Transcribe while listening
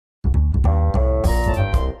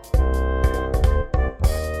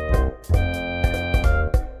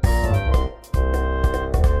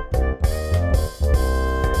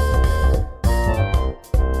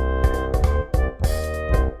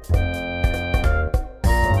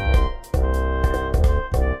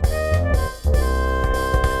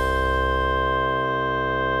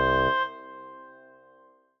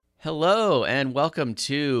Hello, and welcome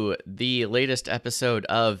to the latest episode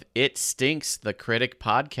of It Stinks, the Critic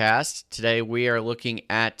podcast. Today we are looking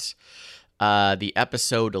at the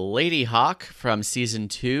episode Lady Hawk from Season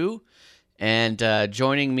 2. And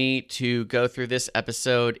joining me to go through this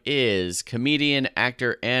episode is comedian,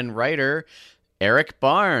 actor, and writer Eric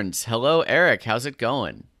Barnes. Hello, Eric. How's it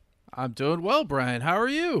going? I'm doing well, Brian. How are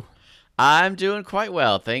you? I'm doing quite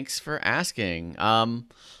well. Thanks for asking.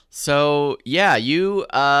 You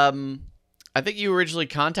I think you originally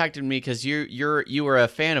contacted me because you were a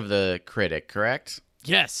fan of The Critic, correct?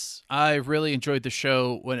 Yes, I really enjoyed the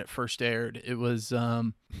show when it first aired. It was,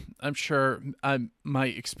 I'm sure my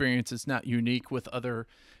experience is not unique with other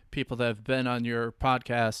people that have been on your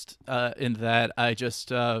podcast, in that I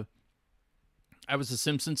was a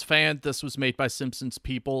Simpsons fan. This was made by Simpsons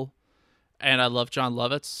people, and I love John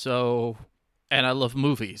Lovitz, and I love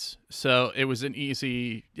movies. So it was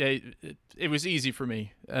it was easy for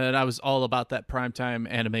me, and I was all about that primetime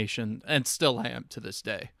animation, and still am to this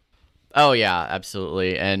day. Oh yeah,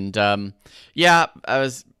 absolutely. And I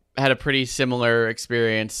had a pretty similar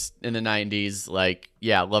experience in the 90s.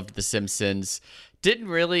 Loved The Simpsons. Didn't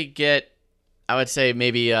really get, I would say,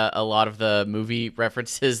 maybe a lot of the movie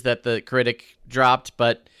references that The Critic dropped,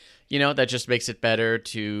 but that just makes it better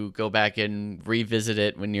to go back and revisit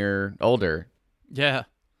it when you're older. Yeah.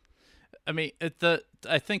 I mean,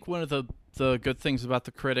 I think one of the good things about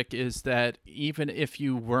The Critic is that even if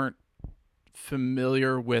you weren't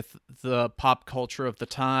familiar with the pop culture of the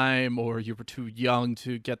time, or you were too young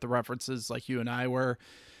to get the references like you and I were,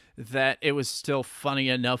 that it was still funny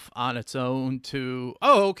enough on its own to,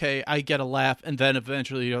 oh, okay, I get a laugh. And then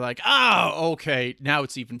eventually you're like, oh, okay, now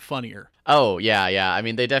it's even funnier. Oh, yeah. I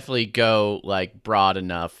mean, they definitely go broad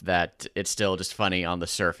enough that it's still just funny on the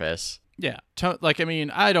surface. Yeah.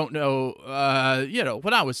 I don't know,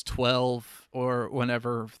 when I was 12 or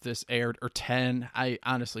whenever this aired, or 10, I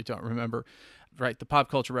honestly don't remember, right? The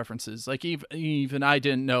pop culture references, even I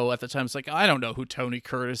didn't know at the time. It's like, I don't know who Tony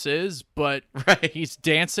Curtis is, but right. He's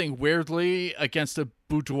dancing weirdly against a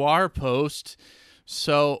boudoir post.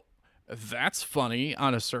 So that's funny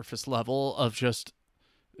on a surface level of just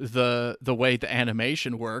the way the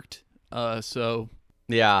animation worked.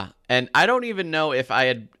 Yeah, and I don't even know if I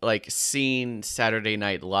had seen Saturday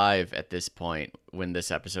Night Live at this point when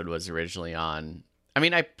this episode was originally on. I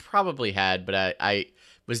mean, I probably had, but I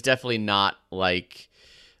was definitely not a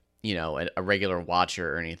regular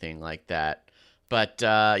watcher or anything like that. But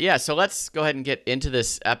so let's go ahead and get into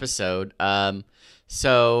this episode.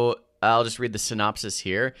 So I'll just read the synopsis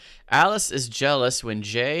here. Alice is jealous when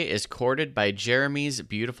Jay is courted by Jeremy's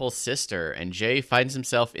beautiful sister, and Jay finds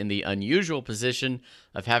himself in the unusual position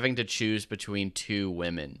of having to choose between two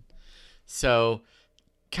women. So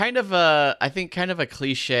kind of a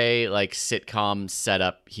cliche sitcom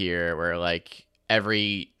setup here, where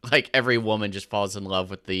every woman just falls in love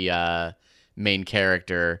with the main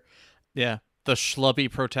character. Yeah. The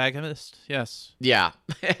schlubby protagonist, yes. Yeah,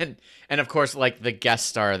 and of course, the guest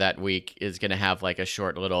star that week is gonna have a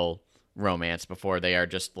short little romance before they are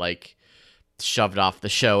just shoved off the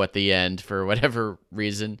show at the end for whatever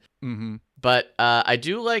reason. Mm-hmm. But I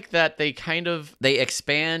do like that they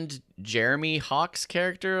expand Jeremy Hawk's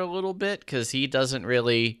character a little bit, because he doesn't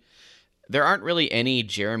really. There aren't really any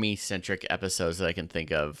Jeremy-centric episodes that I can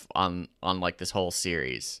think of on this whole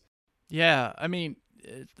series. Yeah, I mean,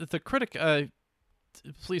 The Critic,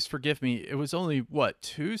 please forgive me, it was only,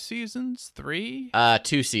 2 seasons? 3?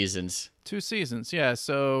 2 seasons. 2 seasons, yeah.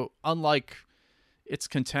 So, unlike its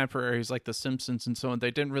contemporaries like The Simpsons and so on, they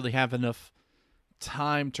didn't really have enough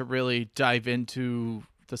time to really dive into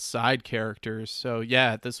the side characters. So,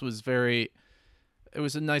 yeah, this was it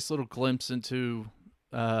was a nice little glimpse into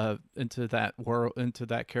that world, into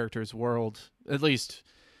that character's world, at least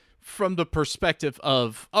from the perspective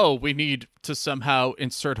of, oh, we need to somehow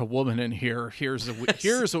insert a woman in here. Here's a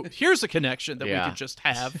connection that we could just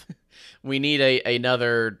have. We need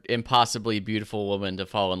another impossibly beautiful woman to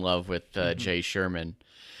fall in love with Jay Sherman,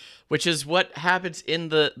 which is what happens in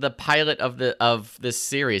the pilot of this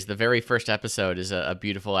series. The very first episode is a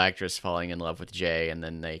beautiful actress falling in love with Jay, and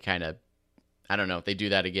then they kind of, I don't know if they do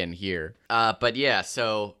that again here. But yeah,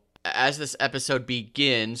 so as this episode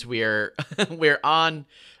begins, we're on.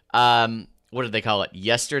 What did they call it?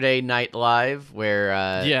 Yesterday Night Live,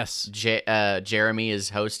 where yes, Jeremy is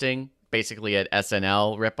hosting, basically an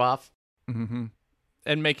SNL ripoff. Mm-hmm.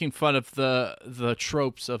 And making fun of the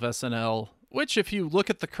tropes of SNL, which, if you look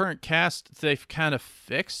at the current cast, they've kind of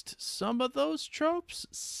fixed some of those tropes,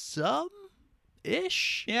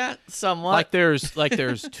 some-ish. Yeah, somewhat. There's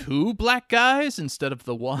 2 black guys instead of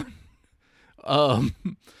the one.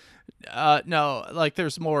 No, like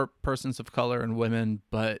there's more persons of color and women,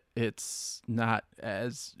 but it's not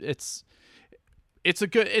as it's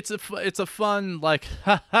a fun like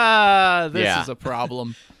this Yeah. is a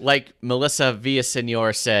problem. Like Melissa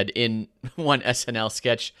Villasenor said in one SNL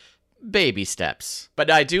sketch, baby steps. But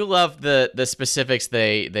I do love the specifics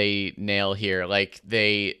they nail here. Like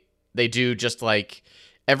they do just like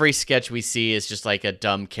every sketch we see is just like a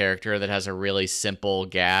dumb character that has a really simple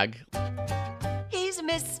gag. He's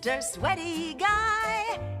Mr. Sweaty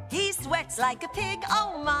Guy. He sweats like a pig,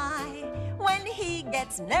 oh my. When he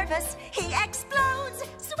gets nervous, he explodes.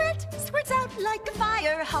 Sweat squirts out like a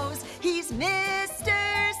fire hose. He's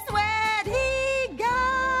Mr. Sweaty Guy.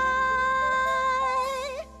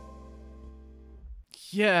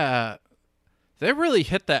 Yeah. They really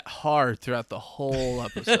hit that hard throughout the whole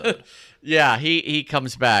episode. Yeah, he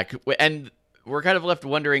comes back, and we're kind of left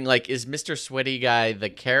wondering, like, is Mr. Sweaty Guy the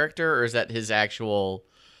character, or is that his actual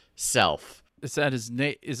self? Is that his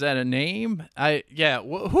name? Is that a name?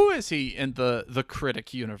 Who is he in the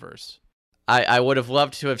Critic universe? I would have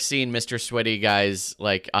loved to have seen Mr. Sweaty Guy's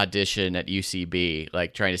like audition at UCB,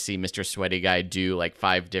 like trying to see Mr. Sweaty Guy do like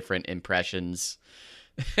 5 different impressions.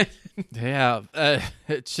 Yeah,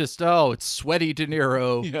 it's just it's Sweaty De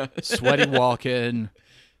Niro, Sweaty Walken,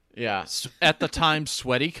 Yeah. at the time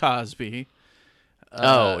Sweaty Cosby.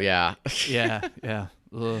 Yeah. Yeah.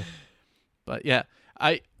 Ugh. But yeah,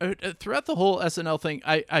 I throughout the whole SNL thing,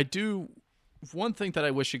 I do one thing that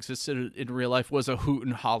I wish existed in real life was a hoot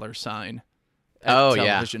and holler sign at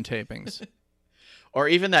television tapings. Or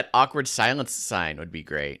even that awkward silence sign would be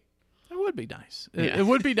great. That would be nice. Yeah. It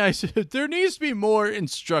would be nice. There needs to be more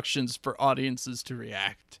instructions for audiences to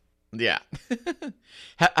react. Yeah.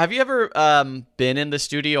 Have you ever been in the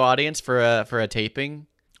studio audience for a taping?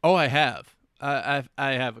 Oh, I have. I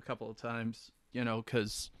have a couple of times,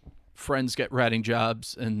 because friends get writing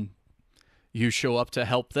jobs and you show up to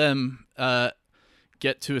help them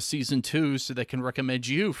get to a season 2 so they can recommend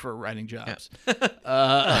you for writing jobs.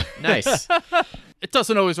 Yeah. Nice. It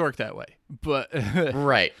doesn't always work that way, but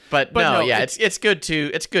Right. But no, it's good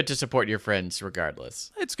to support your friends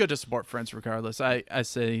regardless. it's good to support friends regardless. I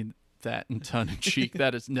say that in tongue in cheek.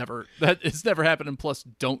 That is never happened, and plus,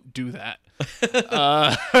 don't do that.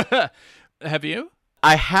 Have you?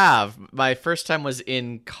 I have. My first time was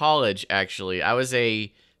in college, actually. I was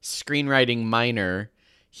a screenwriting minor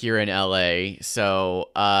here in LA. So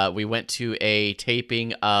we went to a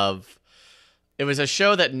taping of... It was a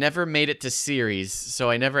show that never made it to series, so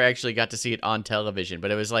I never actually got to see it on television. But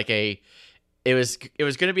it was like it was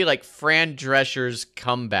going to be like Fran Drescher's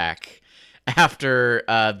comeback after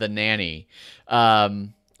The Nanny,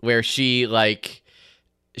 where she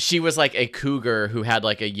was like a cougar who had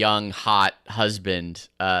like a young hot husband.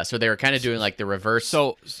 So they were kind of doing like the reverse.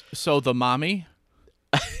 So the mommy?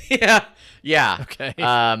 Yeah. Okay.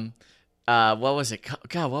 What was it?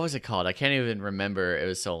 God, what was it called? I can't even remember. It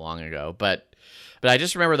was so long ago. But I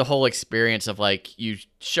just remember the whole experience of like you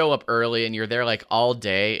show up early and you're there like all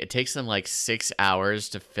day. It takes them like 6 hours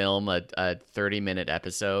to film a 30-minute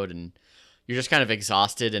episode, and you're just kind of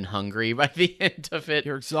exhausted and hungry by the end of it.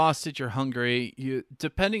 You're exhausted. You're hungry. It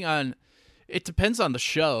depends on the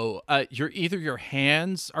show. Your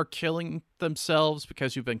hands are killing themselves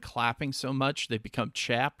because you've been clapping so much they become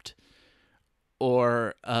chapped.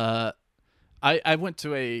 Or I went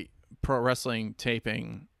to a pro wrestling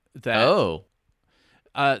taping that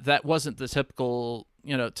that wasn't the typical.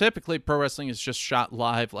 Typically pro wrestling is just shot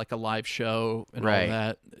live, like a live show and all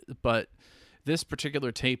that. But this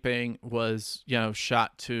particular taping was,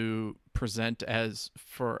 shot to present as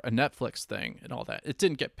for a Netflix thing and all that. It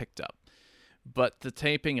didn't get picked up, but the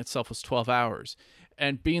taping itself was 12 hours.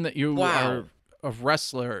 And being that you are a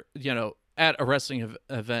wrestler, at a wrestling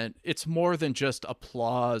event, it's more than just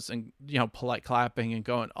applause and, polite clapping and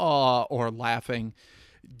going, "Aw," or laughing.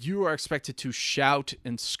 You are expected to shout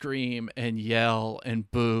and scream and yell and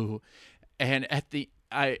boo. And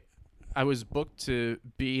I was booked to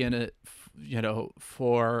be in it,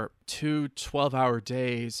 for 2 12-hour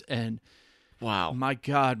days. And wow, my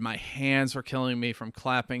God, my hands were killing me from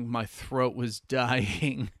clapping. My throat was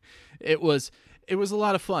dying. It was a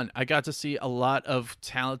lot of fun. I got to see a lot of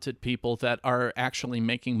talented people that are actually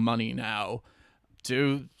making money now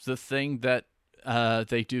do the thing that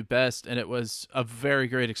they do best, and it was a very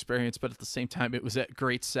great experience, but at the same time, it was at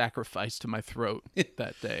great sacrifice to my throat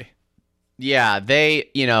that day. Yeah, they,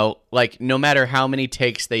 like no matter how many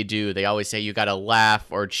takes they do, they always say you got to laugh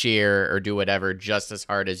or cheer or do whatever just as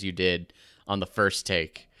hard as you did on the first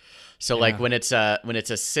take. So like when it's a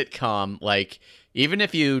sitcom, like even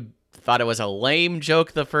if you thought it was a lame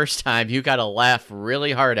joke the first time, you got to laugh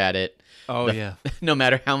really hard at it. Oh, yeah. No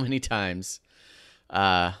matter how many times.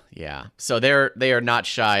 Yeah. So they are not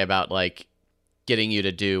shy about like getting you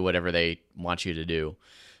to do whatever they want you to do.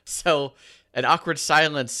 So an awkward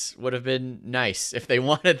silence would have been nice if they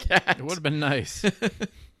wanted that. It would have been nice.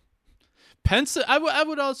 Pensive. I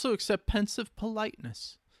would also accept pensive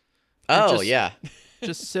politeness. Oh, just, yeah.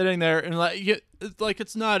 Just sitting there and like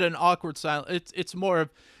it's not an awkward silence. It's more of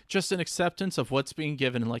just an acceptance of what's being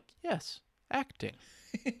given and like, yes, acting.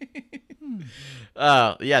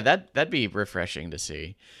 Yeah, that'd be refreshing to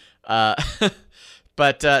see.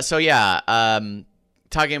 But so yeah,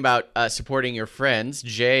 talking about supporting your friends,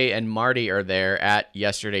 Jay and Marty are there at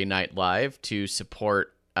Yesterday Night Live to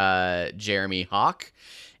support Jeremy Hawk.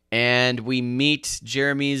 And we meet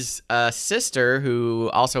Jeremy's sister, who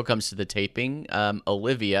also comes to the taping,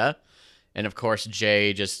 Olivia. And of course,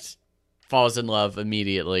 Jay just falls in love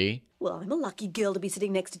immediately. Well, I'm a lucky girl to be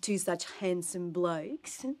sitting next to two such handsome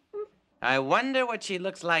blokes. I wonder what she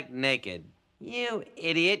looks like naked. You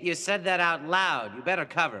idiot, you said that out loud. You better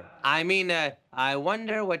cover. I mean, I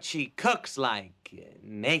wonder what she cooks like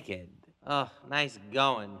naked. Oh, nice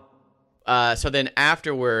going. So then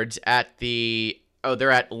afterwards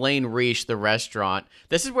they're at Lane Reach, the restaurant.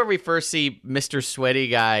 This is where we first see Mr. Sweaty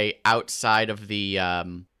Guy outside of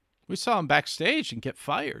the... We saw him backstage and get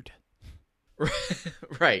fired.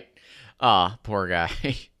 Right. Aw, poor guy.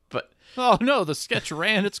 But oh no, the sketch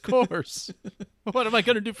ran its course. What am I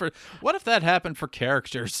going to do what if that happened for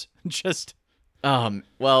characters? Just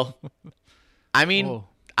well, I mean, Whoa.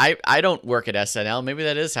 I don't work at SNL. Maybe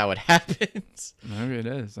that is how it happens. Maybe it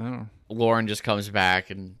is. I don't know. Lauren just comes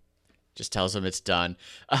back and just tells them it's done.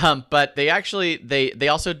 But they actually they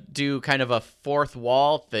also do kind of a fourth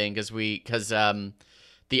wall thing because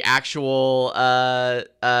the actual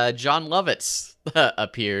John Lovitz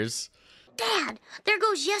appears. Dad, there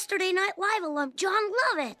goes Yesterday Night Live alum John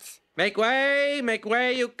Lovitz. Make way,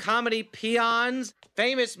 you comedy peons.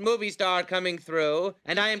 Famous movie star coming through,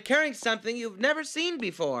 and I am carrying something you've never seen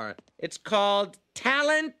before. It's called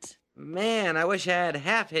talent. Man, I wish I had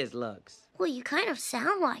half his looks. Well, you kind of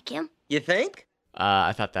sound like him. You think?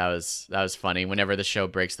 I thought that was funny. Whenever the show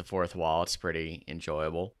breaks the fourth wall, it's pretty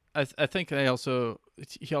enjoyable. I think he also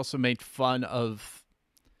made fun of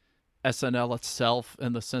SNL itself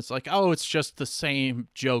in the sense like, oh, it's just the same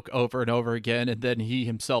joke over and over again, and then he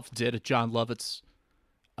himself did a John Lovitz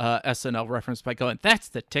SNL reference by going, "That's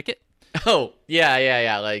the ticket." Oh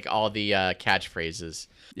yeah, like all the catchphrases.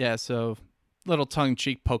 Yeah, so little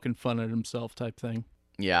tongue-in-cheek poking fun at himself type thing.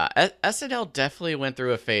 Yeah, SNL definitely went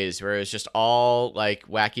through a phase where it was just all like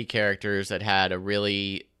wacky characters that had a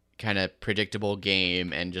really kind of predictable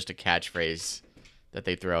game and just a catchphrase that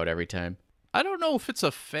they throw out every time. I don't know if it's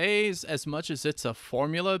a phase as much as it's a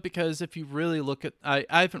formula, because if you really look at, I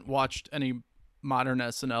haven't watched any modern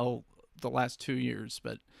SNL the last 2 years,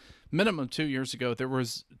 but minimum 2 years ago, there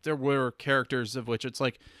were characters of which it's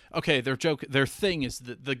like, okay, their thing is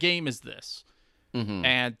the game is this,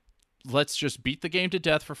 and let's just beat the game to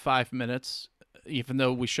death for 5 minutes, even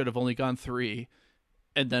though we should have only gone 3,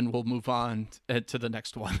 and then we'll move on to the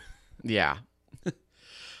next one. Yeah.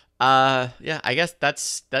 Yeah, I guess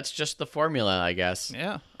that's just the formula, I guess.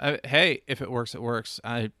 Yeah. Hey, if it works, it works.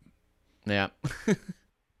 Yeah.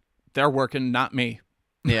 They're working, not me.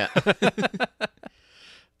 Yeah.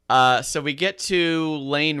 So we get to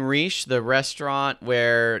Lane Reach, the restaurant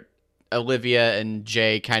where Olivia and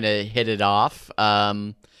Jay kind of hit it off.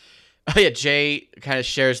 Oh yeah, Jay kind of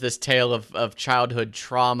shares this tale of childhood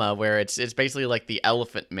trauma where it's basically like the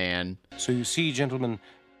Elephant Man. So you see, gentlemen,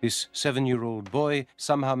 this 7-year-old boy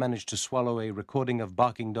somehow managed to swallow a recording of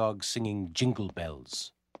barking dogs singing Jingle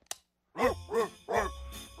Bells.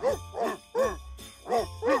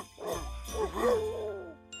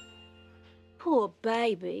 Poor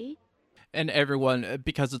baby. And everyone,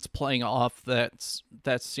 because it's playing off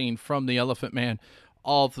that scene from The Elephant Man,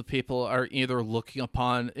 all of the people are either looking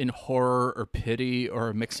upon in horror or pity or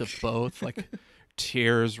a mix of both, like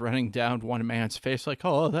tears running down one man's face, like,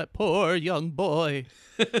 oh, that poor young boy.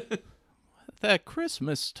 That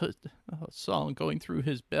Christmas song going through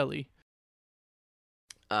his belly.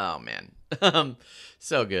 Oh, man.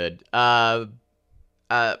 So good.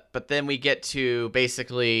 But then we get to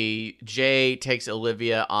basically Jay takes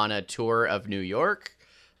Olivia on a tour of New York.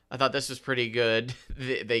 I thought this was pretty good.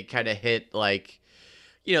 They kind of hit like,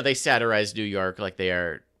 you know, they satirize New York like they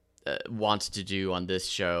are wants to do on this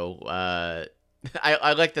show.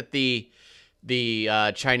 I like that the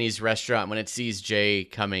Chinese restaurant, when it sees Jay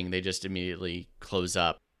coming, they just immediately close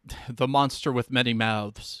up. The monster with many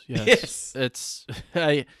mouths. Yes. Yes. It's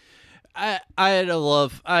I had a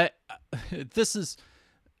love. I this is,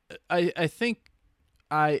 I think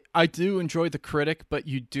I do enjoy The Critic, but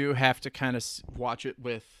you do have to kind of watch it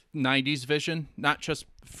with 90s vision, not just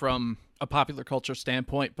from a popular culture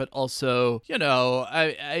standpoint, but also, you know,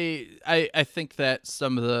 I think that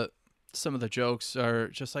some of the jokes are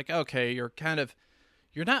just like, okay, you're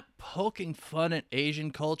not poking fun at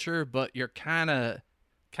Asian culture, but you're kind of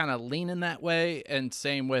leaning that way. And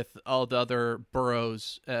same with all the other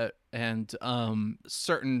boroughs and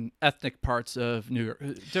certain ethnic parts of New York,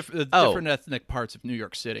 different ethnic parts of New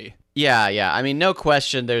York City. Yeah. I mean, no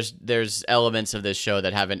question. There's elements of this show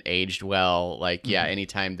that haven't aged well. Like,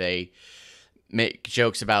 anytime they make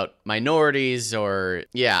jokes about minorities, or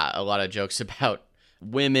a lot of jokes about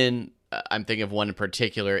women. I'm thinking of one in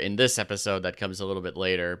particular in this episode that comes a little bit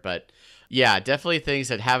later, but yeah, definitely things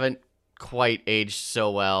that haven't quite aged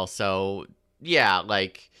so well. So yeah,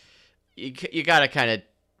 like you got to kind of,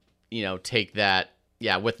 you know, take that,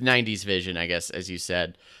 with 90s vision, I guess, as you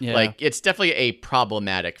said. Yeah. Like, it's definitely a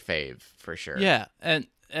problematic fave for sure. Yeah, and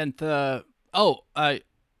a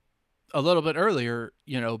little bit earlier,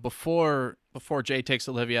 you know, before Jay takes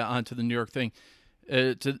Olivia onto the New York thing,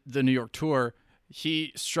 to the New York tour,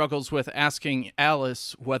 he struggles with asking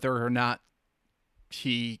Alice whether or not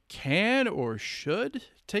he can or should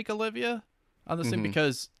take Olivia on this thing,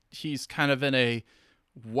 because he's kind of in a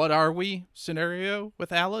 "what are we" scenario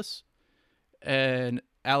with Alice, and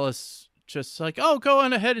Alice just like, "Oh, go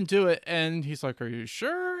on ahead and do it," and he's like, "Are you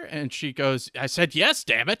sure?" And she goes, "I said yes,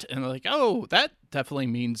 damn it," and like, "Oh, that definitely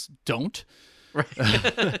means don't."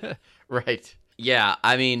 Right. Right. Yeah,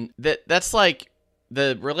 I mean, that's like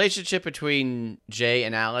the relationship between Jay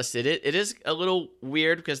and Alice. It is a little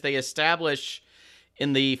weird because they establish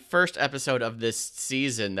in the first episode of this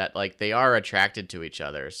season that like they are attracted to each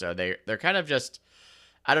other. So they're kind of just,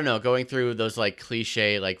 I don't know, going through those like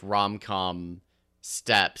cliche like rom-com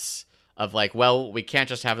steps of like, well, we can't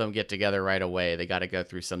just have them get together right away. They got to go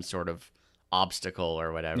through some sort of obstacle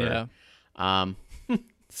or whatever. Yeah.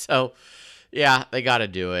 So yeah, they got to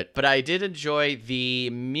do it. But I did enjoy the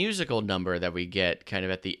musical number that we get kind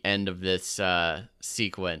of at the end of this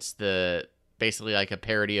sequence. Basically like a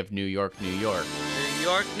parody of New York, New York. New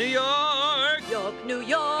York, New York. York, New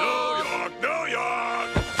York. New York, New York.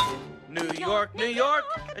 New York, New York,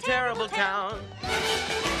 a terrible town.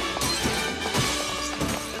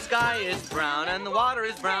 The sky is brown and the water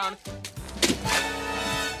is brown.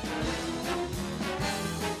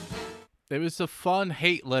 It was a fun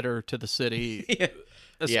hate letter to the city,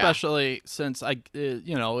 especially since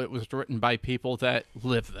it was written by people that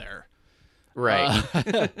live there, right?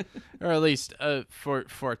 Or at least for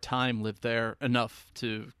a time lived there enough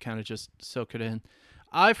to kind of just soak it in.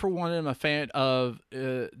 I, for one, am a fan of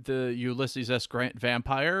the Ulysses S. Grant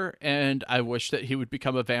vampire, and I wish that he would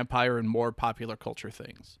become a vampire in more popular culture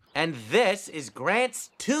things. And this is Grant's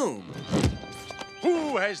tomb.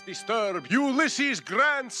 Who has disturbed Ulysses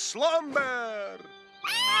Grant's slumber?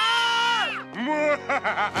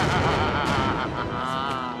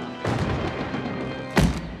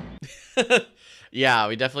 Yeah,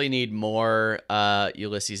 we definitely need more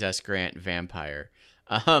Ulysses S. Grant vampire.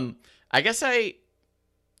 I guess I've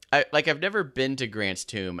never been to Grant's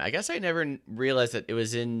tomb. I guess I never realized that it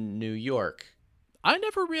was in New York. I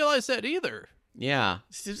never realized that either. Yeah,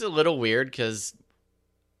 it seems a little weird because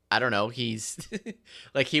I don't know. He's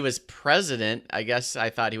like, he was president. I guess I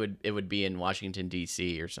thought it would be in Washington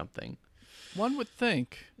D.C. or something. One would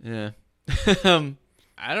think. Yeah.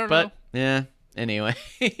 I don't know. Yeah. Anyway,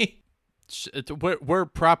 we're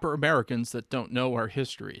proper Americans that don't know our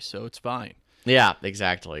history, so it's fine. Yeah,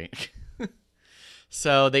 exactly.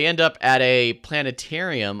 So they end up at a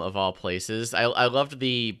planetarium of all places. I loved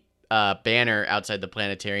the banner outside the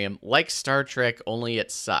planetarium, like Star Trek, only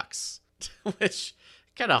it sucks, which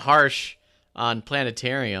kind of harsh on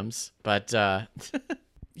planetariums, but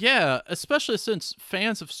yeah, especially since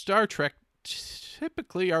fans of Star Trek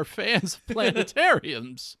typically are fans of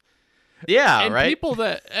planetariums. Yeah, and right. People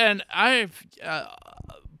I've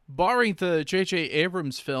barring the J.J.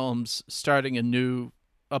 Abrams films starting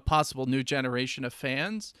a possible new generation of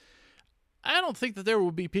fans, I don't think that there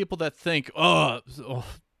will be people that think,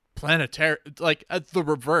 planetarium, like the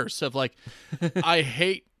reverse of like, I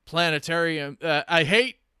hate planetariums,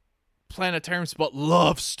 but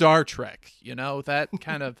love Star Trek. You know, that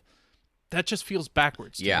kind of, that just feels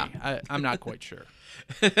backwards to me. I'm not quite sure.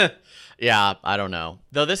 Yeah, I don't know.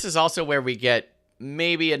 Though this is also where we get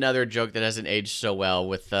maybe another joke that hasn't aged so well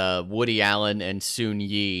with Woody Allen and Soon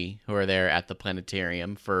Yi, who are there at the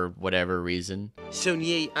planetarium for whatever reason. Soon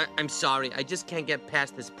Yi, I'm sorry. I just can't get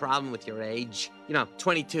past this problem with your age.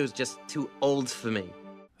 22 is just too old for me.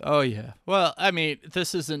 Oh yeah. Well, I mean,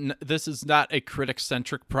 this is not a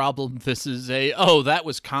critic-centric problem. This is that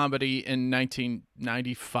was comedy in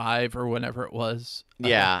 1995 or whenever it was.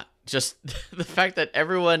 Yeah, just the fact that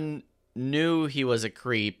everyone knew he was a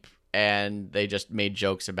creep and they just made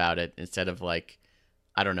jokes about it instead of, like,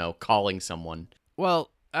 I don't know, calling someone. Well,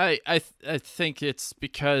 I think it's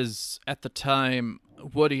because at the time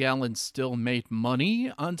Woody Allen still made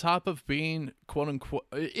money on top of being quote unquote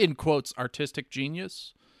in quotes artistic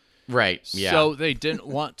genius. Right. Yeah. So they didn't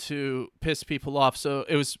want to piss people off. So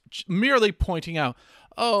it was merely pointing out,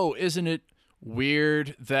 oh, isn't it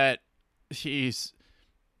weird that he's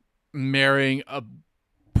marrying a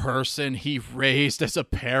person he raised as a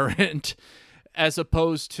parent as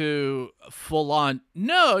opposed to full on,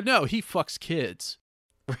 no, he fucks kids.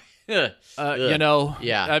 You know?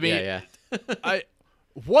 Yeah. I mean, yeah.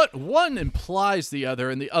 what one implies the other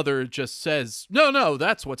and the other just says, no,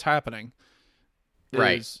 that's what's happening.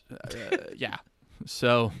 Right. Yeah.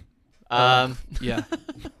 So, yeah.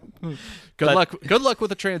 Good luck with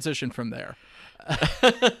the transition from there.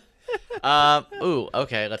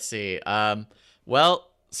 Okay, let's see. Well,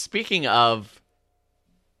 speaking of,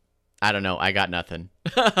 I don't know, I got nothing.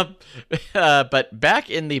 But back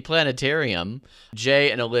in the planetarium, Jay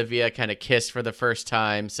and Olivia kind of kiss for the first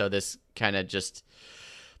time, so this kind of just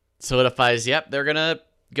solidifies, yep, they're gonna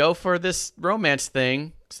go for this romance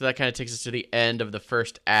thing. So that kind of takes us to the end of the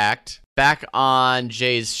first act. Back on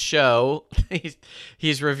Jay's show,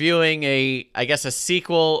 he's reviewing a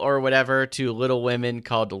sequel or whatever to Little Women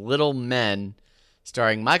called Little Men,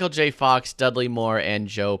 starring Michael J. Fox, Dudley Moore, and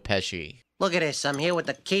Joe Pesci. Look at this, I'm here with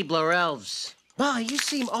the Keebler elves. Ma, you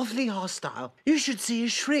seem awfully hostile. You should see a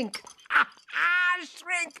shrink.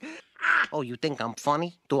 Shrink! Oh, you think I'm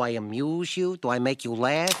funny? Do I amuse you? Do I make you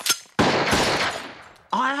laugh?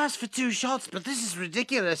 I asked for 2 shots, but this is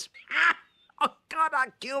ridiculous. Oh, God,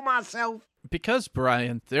 I'll kill myself. Because,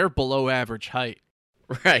 Brian, they're below average height.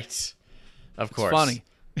 Right. Of course.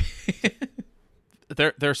 It's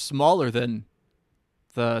funny. They're smaller than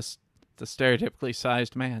the stereotypically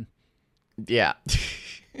sized man. Yeah.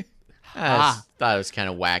 I thought it was kind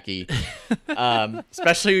of wacky.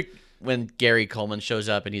 Especially when Gary Coleman shows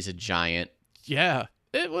up and he's a giant. Yeah.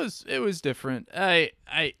 It was different.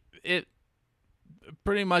 It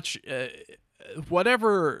pretty much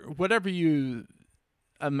whatever you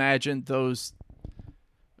imagine those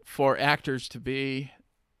 4 actors to be,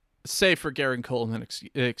 save for Gary Coleman,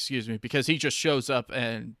 excuse me, because he just shows up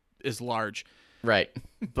and is large. Right.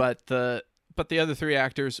 But the other 3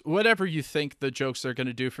 actors, whatever you think the jokes they're going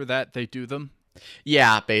to do for that, they do them.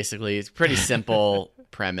 Yeah, basically. It's a pretty simple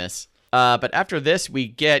premise. But after this, we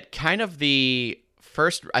get kind of the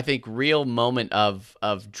first, I think, real moment of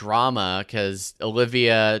drama, because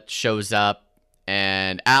Olivia shows up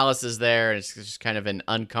and Alice is there, and it's just kind of an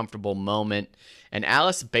uncomfortable moment. And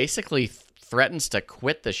Alice basically threatens to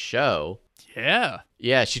quit the show. Yeah.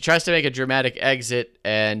 Yeah, she tries to make a dramatic exit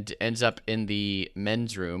and ends up in the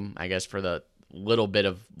men's room, I guess, for the little bit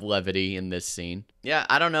of levity in this scene. Yeah,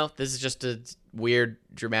 I don't know. This is just a weird,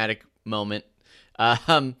 dramatic moment.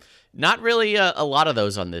 Not really a lot of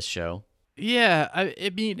those on this show. Yeah,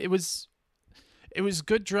 I mean, it was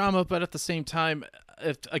good drama, but at the same time,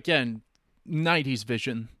 again, 90s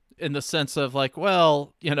vision in the sense of like,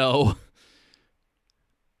 well, you know,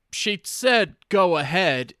 she said go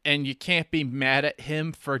ahead, and you can't be mad at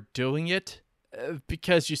him for doing it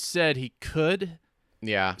because you said he could.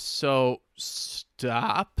 Yeah. So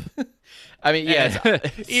stop. I mean, yeah.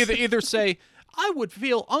 either say, I would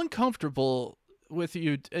feel uncomfortable with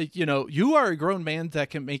you. You know, you are a grown man that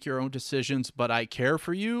can make your own decisions, but I care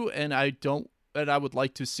for you, and I would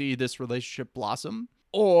like to see this relationship blossom.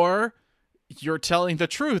 Or you're telling the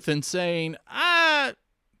truth and saying,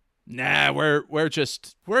 nah, we're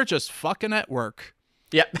just fucking at work.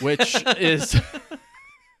 Yep. Which is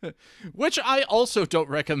which I also don't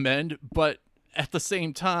recommend, but at the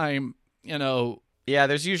same time, you know, yeah,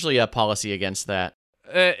 there's usually a policy against that.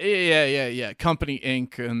 Yeah. Company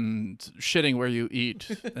Inc. and shitting where you eat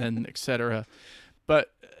and etc.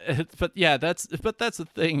 But yeah, that's the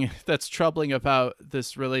thing that's troubling about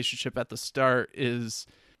this relationship at the start is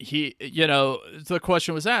he, you know, the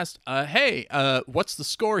question was asked, hey, what's the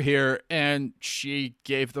score here? And she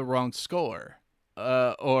gave the wrong score,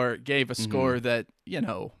 or gave a score that, you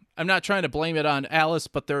know, I'm not trying to blame it on Alice,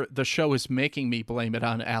 but the show is making me blame it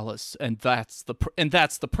on Alice, and that's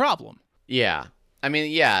the problem. Yeah. I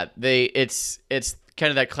mean, yeah, it's kind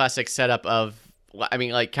of that classic setup of, I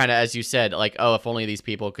mean, like, kind of as you said, like, oh, if only these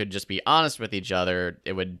people could just be honest with each other,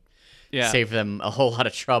 it would save them a whole lot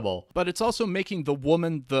of trouble. But it's also making the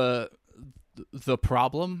woman the the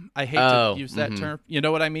problem. I hate Oh, to use that term. You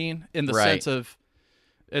know what I mean? In the Right. sense of,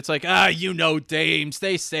 it's like, dames,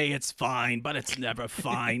 they say it's fine, but it's never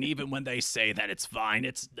fine. Even when they say that it's fine,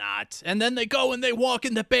 it's not. And then they go and they walk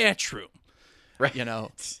in the bathroom. Right. You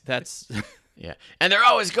know, that's... Yeah. And they're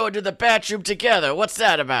always going to the bathroom together. What's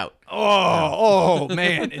that about? Oh,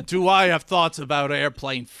 man. Do I have thoughts about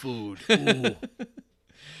airplane food? Ooh.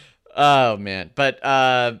 Oh, man. But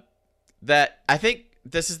that I think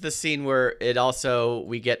this is the scene where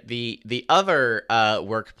we get the other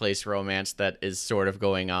workplace romance that is sort of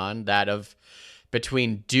going on, that of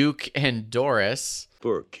between Duke and Doris.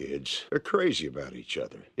 Poor kids. They're crazy about each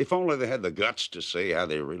other. If only they had the guts to say how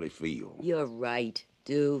they really feel. You're right,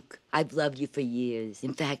 Duke. I've loved you for years.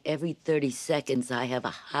 In fact, every 30 seconds I have a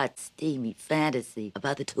hot, steamy fantasy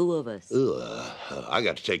about the two of us. Ugh, I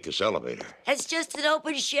got to take this elevator. It's just an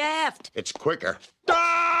open shaft. It's quicker.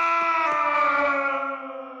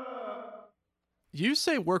 You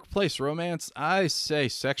say workplace romance, I say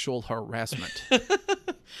sexual harassment.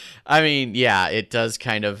 I mean, yeah, it does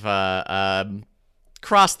kind of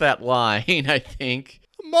cross that line, I think.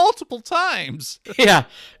 Multiple times. Yeah,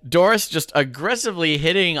 Doris just aggressively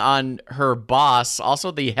hitting on her boss,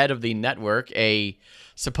 also the head of the network, a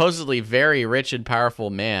supposedly very rich and powerful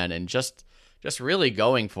man, and just really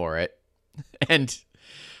going for it. And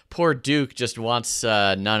poor Duke just wants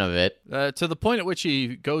none of it. To the point at which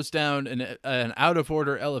he goes down an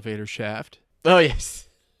out-of-order elevator shaft. Oh, yes.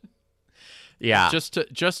 Yeah.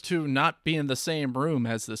 Just to not be in the same room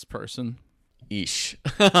as this person. Eesh.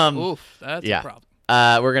 Oof, that's a problem.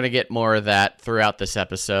 We're going to get more of that throughout this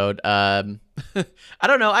episode. I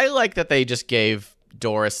don't know. I like that they just gave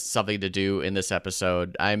Doris something to do in this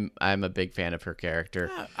episode. I'm a big fan of her character.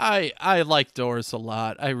 I like Doris a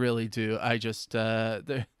lot. I really do. I just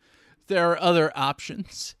there are other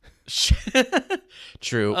options.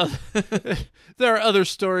 True. There are other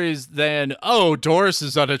stories than, Doris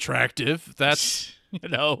is unattractive. That's,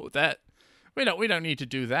 that we don't need to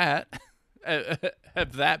do that.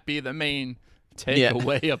 Have that be the main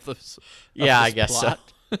takeaway of this. I guess plot.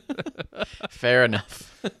 So. Fair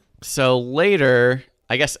enough. So later,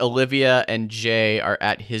 I guess Olivia and Jay are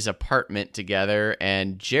at his apartment together,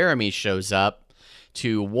 and Jeremy shows up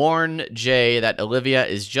to warn Jay that Olivia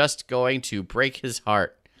is just going to break his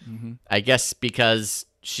heart. Mm-hmm. I guess because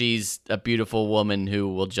she's a beautiful woman who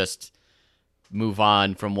will just move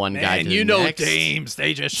on from one guy to the next. Dames,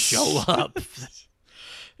 they just show up.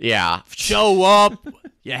 Yeah. Show up,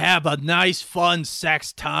 you have a nice, fun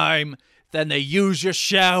sex time, then they use your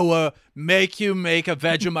shower, make you make a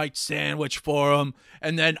Vegemite sandwich for them,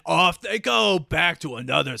 and then off they go back to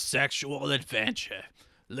another sexual adventure,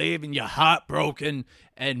 leaving you heartbroken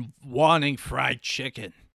and wanting fried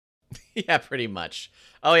chicken. Yeah, pretty much.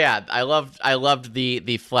 Oh yeah, I loved the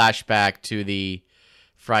flashback to the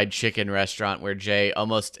fried chicken restaurant where Jay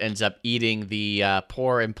almost ends up eating the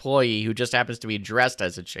poor employee who just happens to be dressed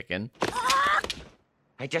as a chicken.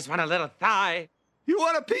 I just want a little thigh. You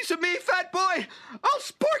want a piece of me, fat boy? I'll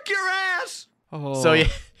spork your ass! Oh. So yeah,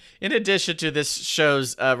 in addition to this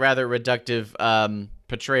show's rather reductive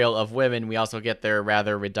portrayal of women, we also get their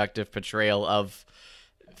rather reductive portrayal of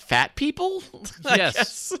fat people.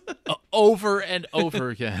 Yes, over and over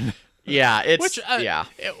again. Yeah, it's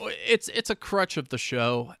it's a crutch of the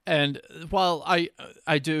show, and while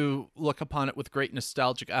I do look upon it with great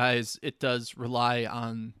nostalgic eyes, it does rely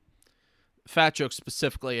on fat jokes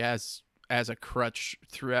specifically as a crutch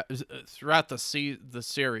throughout the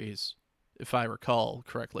series, if I recall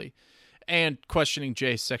correctly, and questioning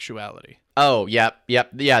Jay's sexuality. Oh, yep.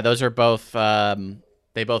 Yeah, those are both.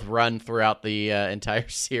 They both run throughout the entire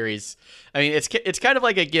series. I mean, it's kind of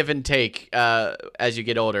like a give and take as you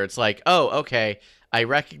get older. It's like, oh, okay, I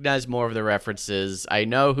recognize more of the references. I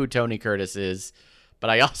know who Tony Curtis is, but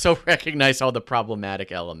I also recognize all the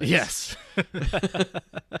problematic elements. Yes.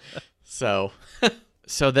 So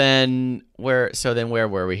then where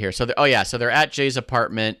were we here? So they're at Jay's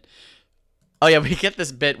apartment. Oh yeah, we get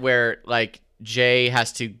this bit where like Jay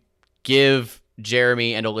has to give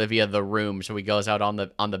Jeremy and Olivia the room, so he goes out on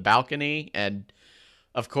the balcony, and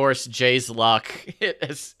of course Jay's luck,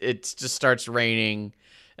 it just starts raining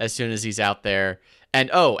as soon as he's out there,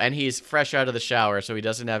 and he's fresh out of the shower, so he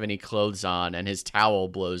doesn't have any clothes on, and his towel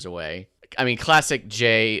blows away. I mean, classic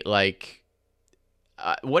Jay. Like,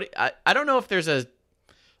 I don't know if there's a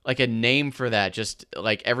name for that. Just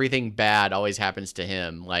like everything bad always happens to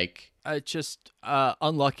him. Like, just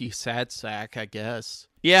unlucky sad sack, I guess.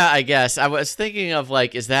 Yeah, I guess. I was thinking of,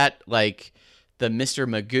 like, is that, like, the Mr.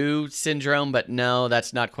 Magoo syndrome? But no,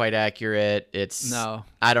 that's not quite accurate. No.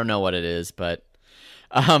 I don't know what it is, but...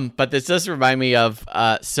 But this does remind me of,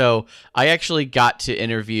 so I actually got to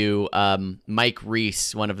interview Mike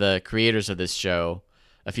Reese, one of the creators of this show,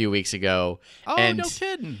 a few weeks ago. Oh, and, no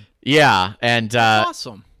kidding. Yeah, and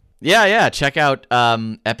awesome. Yeah. Check out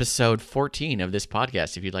episode 14 of this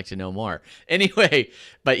podcast if you'd like to know more. Anyway,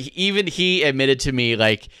 but even he admitted to me,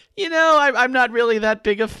 like, I'm not really that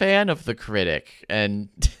big a fan of The Critic. And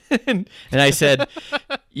and I said,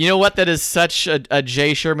 you know what? That is such a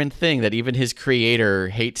Jay Sherman thing that even his creator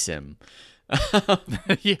hates him.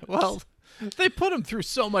 Yeah, well, they put him through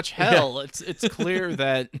so much hell. Yeah. It's clear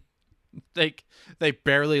that they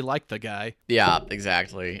barely like the guy. Yeah,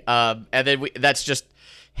 exactly. And then that's just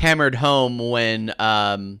hammered home when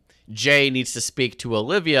Jay needs to speak to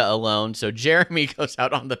Olivia alone. So Jeremy goes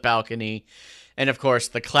out on the balcony, and of course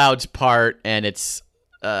the clouds part, and it's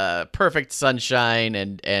perfect sunshine,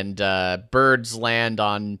 and birds land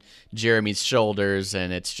on Jeremy's shoulders,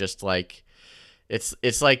 and it's just like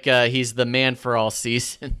it's like he's the man for all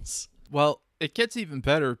seasons. Well, it gets even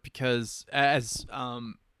better because as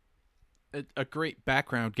a great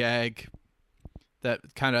background gag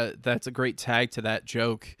that's a great tag to that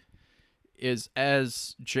joke is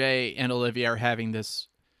as Jay and Olivia are having this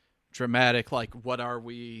dramatic, like, what are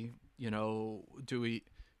we, do we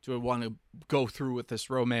want to go through with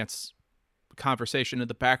this romance conversation in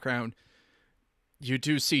the background, you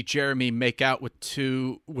do see Jeremy make out with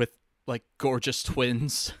like gorgeous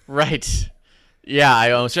twins. Right. Yeah,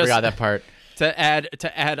 I almost forgot that part. To add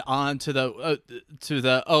on to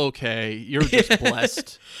the okay, you're just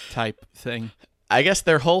blessed type thing. I guess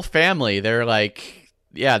their whole family, they're like,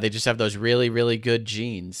 yeah, they just have those really, really good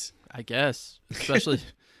genes. I guess,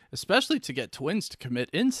 especially to get twins to commit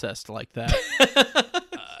incest like that.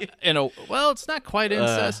 Well, it's not quite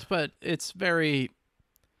incest, but it's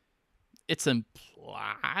implied,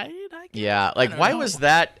 I guess. Yeah, like, why was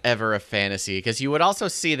that ever a fantasy? Because you would also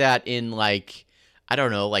see that in, like, I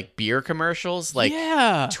don't know, like beer commercials, like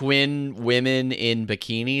twin women in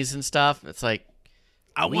bikinis and stuff. It's like,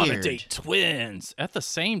 I want to date twins at the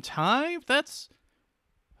same time. That's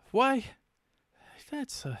why.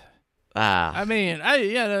 That's I mean,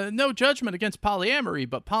 no judgment against polyamory,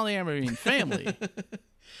 but polyamory in family.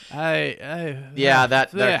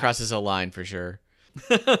 that crosses a line for sure.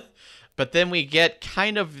 But then we get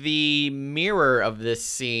kind of the mirror of this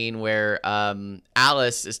scene where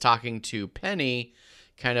Alice is talking to Penny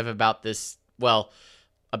kind of about this,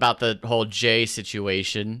 about the whole Jay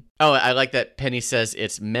situation. Oh, I like that Penny says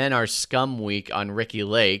it's Men Are Scum Week on Ricky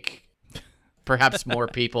Lake. Perhaps more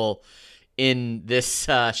people in this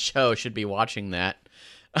show should be watching that.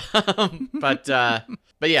 But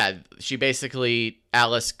yeah,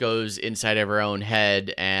 Alice goes inside of her own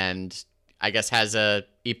head and I guess has a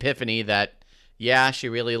epiphany that, yeah, she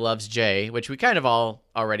really loves Jay, which we kind of all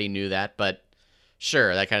already knew that, but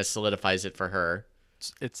sure, that kind of solidifies it for her.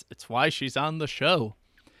 It's why she's on the show.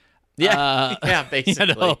 Yeah, yeah,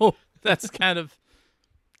 basically. That's kind of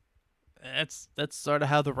that's sort of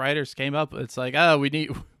how the writers came up. It's like, we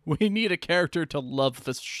need a character to love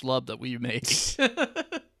this schlub that we made.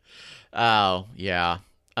 Oh yeah.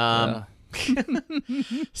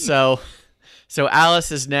 So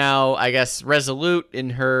Alice is now, I guess, resolute in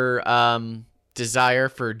her desire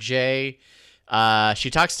for Jay. She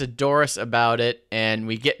talks to Doris about it, and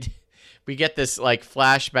we get this like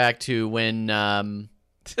flashback to when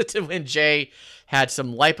when Jay had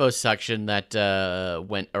some liposuction that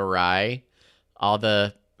went awry. All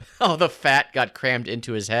the fat got crammed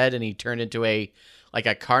into his head, and he turned into a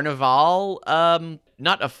carnival,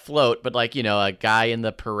 not a float, but like, a guy in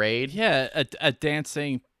the parade. Yeah, a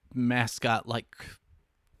dancing mascot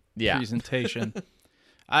presentation.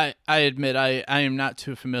 I admit I am not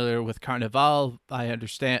too familiar with Carnival. I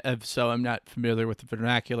understand, so I'm not familiar with the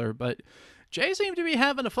vernacular, but Jay seemed to be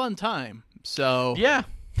having a fun time. So yeah,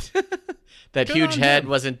 that huge head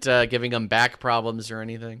wasn't giving him back problems or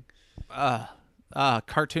anything.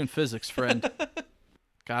 Cartoon physics, friend.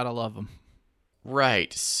 Gotta love him.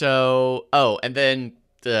 Right. So, and then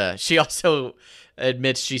she also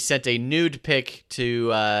admits she sent a nude pic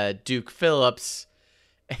to Duke Phillips,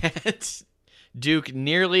 and Duke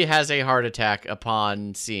nearly has a heart attack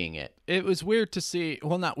upon seeing it. It was weird to see.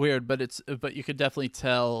 Well, not weird, but you could definitely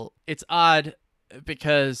tell. It's odd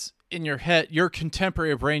because in your head, your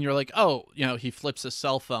contemporary brain, you're like, oh, he flips a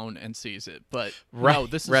cell phone and sees it. But no,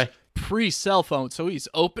 this is pre-cell phone, so he's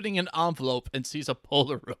opening an envelope and sees a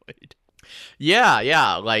Polaroid.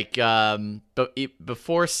 Yeah, like but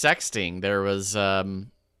before sexting, there was the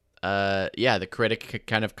critic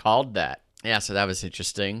kind of called that. Yeah, so that was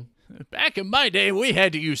interesting. Back in my day, we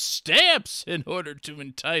had to use stamps in order to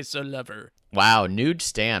entice a lover. Wow, nude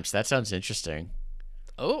stamps. That sounds interesting.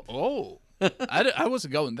 Oh. I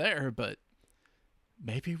wasn't going there, but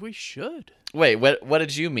maybe we should. Wait, what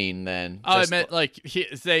did you mean then? Oh, I meant like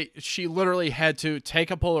she literally had to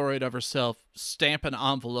take a Polaroid of herself, stamp an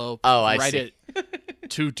envelope, write see. it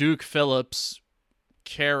to Duke Phillips,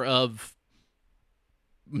 care of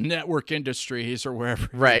Network Industries or wherever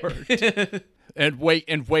he Right. worked, and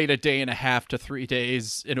wait a day and a half to 3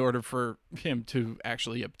 days in order for him to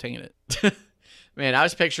actually obtain it. Man, I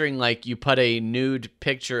was picturing like you put a nude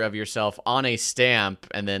picture of yourself on a stamp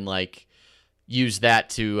and then like use that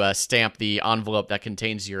to stamp the envelope that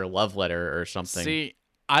contains your love letter or something. See,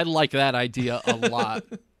 I like that idea a lot.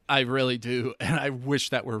 I really do, and I wish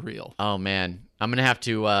that were real. Oh man, I'm gonna have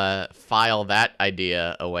to file that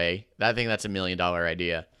idea away. I think that's $1 million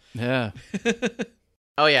idea. Yeah.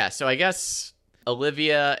 Oh yeah, so I guess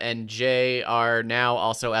Olivia and Jay are now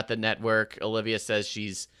also at the network. Olivia says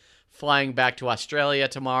she's flying back to Australia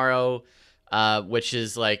tomorrow, which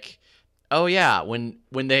is like, oh yeah, when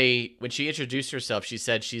she introduced herself, she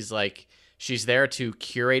said she's there to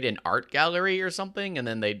curate an art gallery or something, and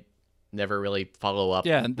then they never really follow up.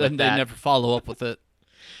 Yeah, and then they never follow up with it.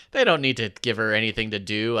 They don't need to give her anything to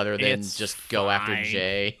do other than It's just go after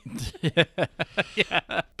Jay.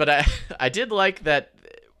 Yeah. But I did like that.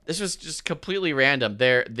 This was just completely random.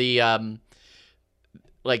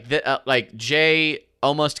 Like Jay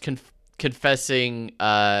almost confessing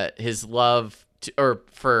his love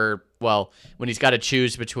when he's got to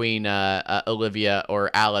choose between Olivia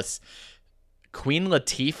or Alice. Queen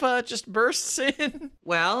Latifah just bursts in.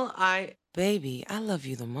 Well, Baby, I love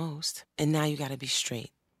you the most. And now you gotta be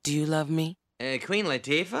straight. Do you love me? Queen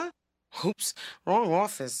Latifah? Oops, wrong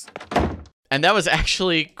office. And that was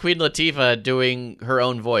actually Queen Latifah doing her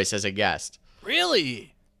own voice as a guest.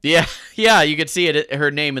 Really? Yeah, you could see it,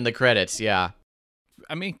 her name in the credits, yeah.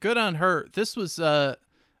 I mean, good on her. This was,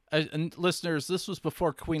 and listeners, this was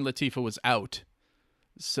before Queen Latifah was out.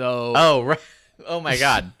 So. Oh, right. Oh my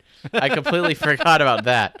God. I completely forgot about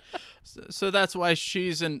that. So that's why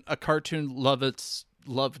she's in a cartoon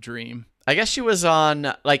love dream. I guess she was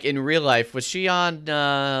on, like, in real life, was she on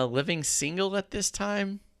Living Single at this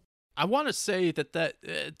time? I want to say that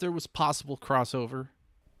there was possible crossover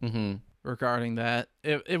regarding that.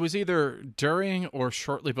 It was either during or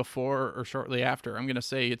shortly before or shortly after. I'm going to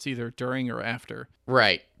say it's either during or after.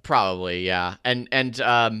 Right. Probably, yeah. And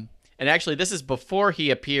actually, this is before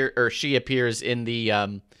she appears in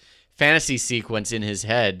the fantasy sequence in his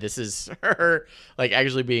head. This is her, like,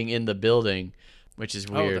 actually being in the building, which is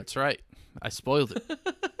weird. Oh, that's right. I spoiled it.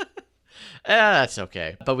 That's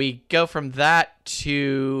okay. But we go from that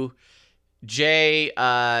to Jay.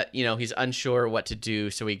 He's unsure what to do,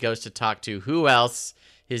 so he goes to talk to who else?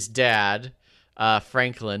 His dad,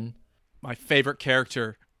 Franklin. My favorite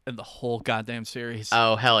character in the whole goddamn series.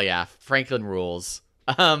 Oh, hell yeah. Franklin rules.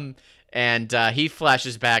 And he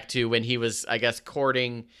flashes back to when he was, I guess,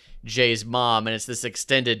 courting Jay's mom, and it's this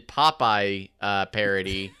extended Popeye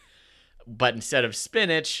parody, but instead of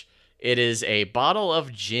spinach, it is a bottle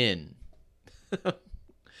of gin.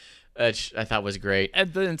 Which I thought was great.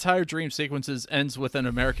 And the entire dream sequences ends with an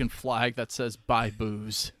American flag that says "Buy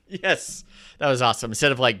booze." Yes, that was awesome.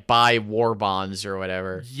 Instead of like "buy war bonds" or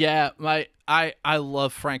whatever. Yeah, I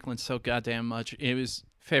love Franklin so goddamn much. It was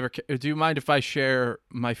favorite. Do you mind if I share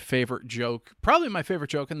my favorite joke? Probably my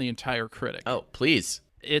favorite joke in the entire Critic. Oh, please.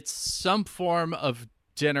 It's some form of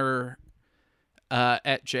dinner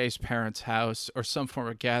at Jay's parents' house or some form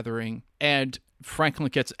of gathering, and Franklin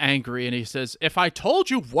gets angry and he says, "If I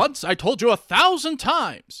told you once, I told you 1,000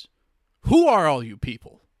 times. Who are all you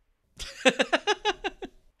people?"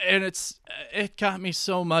 And it got me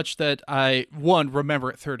so much that I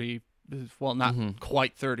remember it 30. Well, not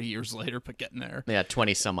quite 30 years later, but getting there. Yeah,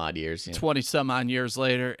 20 some odd years. Yeah. 20 some odd years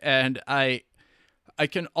later, and I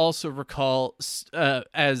can also recall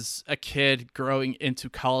as a kid growing into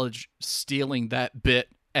college stealing that bit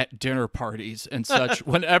at dinner parties and such.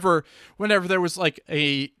 whenever there was like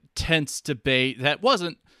a tense debate that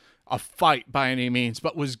wasn't a fight by any means,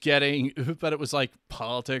 but it was like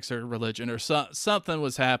politics or religion or something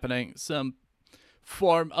was happening, some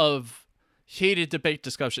form of heated debate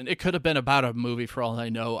discussion. It could have been about a movie for all I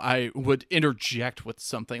know. I would interject with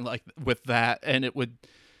something with that, and it would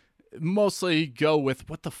mostly go with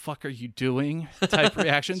 "what the fuck are you doing" type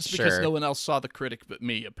reactions because no one else saw the Critic but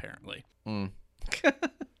me, apparently.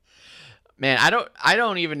 Man, I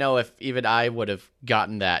don't even know if even I would have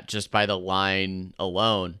gotten that just by the line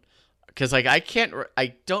alone, because like I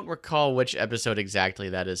don't recall which episode exactly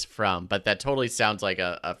that is from, but that totally sounds like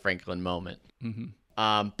a Franklin moment.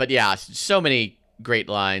 But yeah, so many great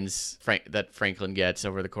lines that Franklin gets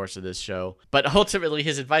over the course of this show. But ultimately,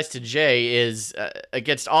 his advice to Jay is,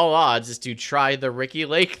 against all odds, is to try the Ricky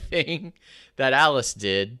Lake thing that Alice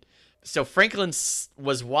did. So Franklin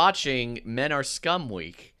was watching Men Are Scum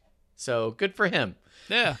Week. So good for him.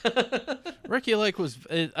 Yeah. Ricky Lake was,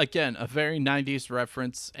 again, a very 90s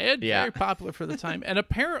reference and very popular for the time, and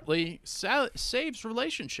apparently saves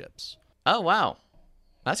relationships. Oh, wow.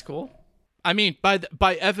 That's cool. I mean,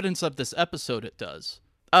 by evidence of this episode, it does.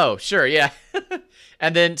 Oh, sure, yeah.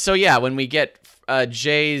 And then, so yeah, when we get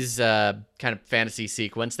Jay's kind of fantasy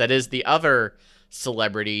sequence, that is the other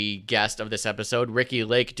celebrity guest of this episode, Ricky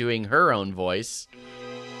Lake, doing her own voice.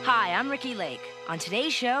 Hi, I'm Ricky Lake. On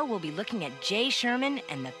today's show, we'll be looking at Jay Sherman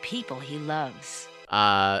and the people he loves.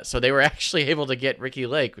 So they were actually able to get Ricky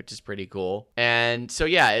Lake, which is pretty cool. And so,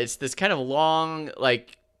 yeah, it's this kind of long,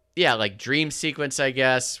 like dream sequence, I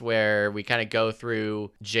guess, where we kind of go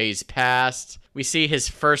through Jay's past. We see his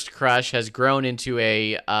first crush has grown into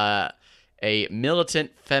a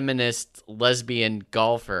militant feminist lesbian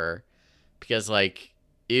golfer because, like,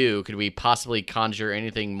 ew, could we possibly conjure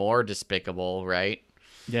anything more despicable, right?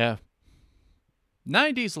 Yeah.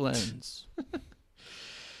 90s lens.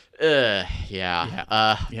 Yeah.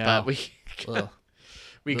 But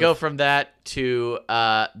we go from that to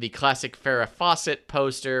the classic Farrah Fawcett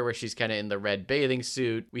poster where she's kind of in the red bathing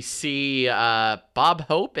suit. We see Bob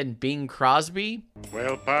Hope and Bing Crosby.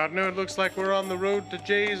 Well, partner, it looks like we're on the road to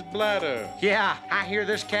Jay's bladder. Yeah, I hear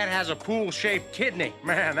this cat has a pool-shaped kidney.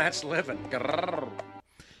 Man, that's living. Grrr.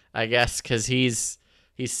 I guess because he's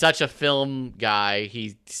such a film guy.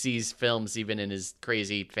 He sees films even in his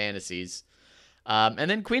crazy fantasies.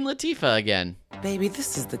 And then Queen Latifah again. Baby,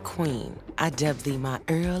 this is the Queen. I dub thee my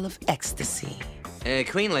Earl of Ecstasy.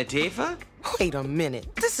 Queen Latifah? Wait a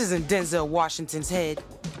minute. This isn't Denzel Washington's head.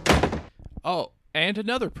 Oh, and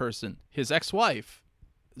another person, his ex-wife,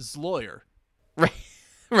 his lawyer.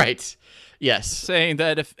 Right. Yes. Saying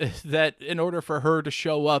that that in order for her to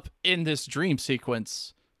show up in this dream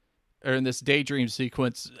sequence, or in this daydream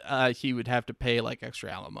sequence, he would have to pay like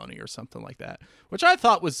extra alimony or something like that, which I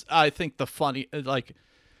thought was, I think, the funny, like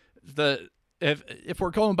if we're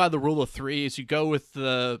going by the rule of threes, you go with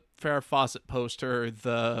the Farrah Fawcett poster,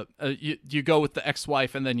 you go with the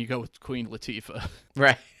ex-wife, and then you go with Queen Latifah.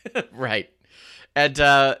 Right. Right. And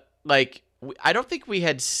I don't think we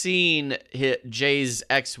had seen Jay's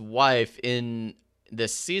ex-wife in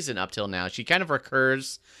this season up till now. She kind of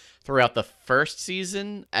recurs throughout the first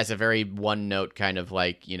season as a very one-note kind of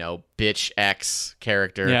like, bitch ex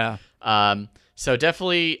character. Yeah. So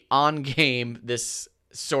definitely on game, this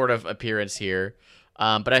sort of appearance here.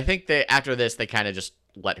 But I think after this, they kind of just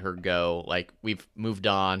let her go. Like, we've moved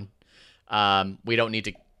on. We don't need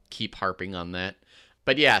to keep harping on that.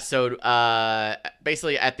 But yeah, so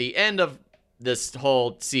basically at the end of this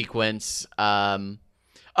whole sequence,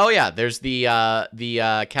 there's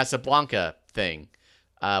the Casablanca thing.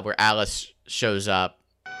 Where Alice shows up.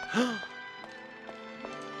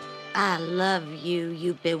 I love you,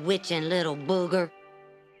 you bewitching little booger.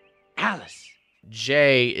 Alice.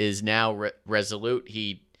 Jay is now resolute.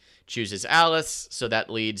 He chooses Alice, so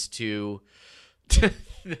that leads to the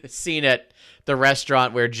scene at the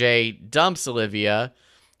restaurant where Jay dumps Olivia,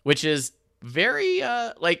 which is very,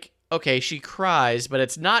 okay, she cries, but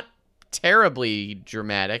it's not terribly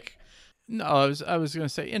dramatic. No, I was going to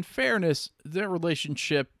say, in fairness, their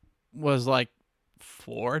relationship was like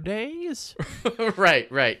 4 days.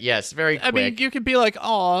 Right. Yes, very quick. I mean, you could be like,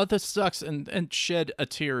 "Oh, this sucks," and shed a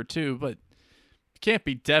tear or two, but you can't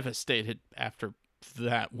be devastated after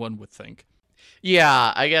that, one would think.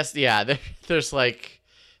 Yeah, I guess, yeah, there's like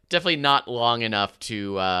definitely not long enough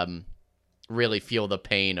to really feel the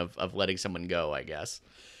pain of letting someone go, I guess.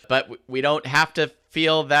 But we don't have to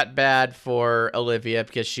feel that bad for Olivia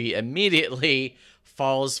because she immediately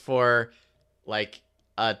falls for like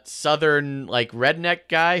a southern redneck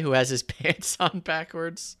guy who has his pants on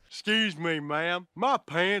backwards. Excuse me, ma'am. My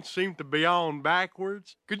pants seem to be on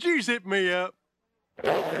backwards. Could you zip me up?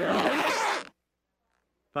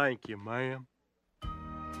 Thank you, ma'am.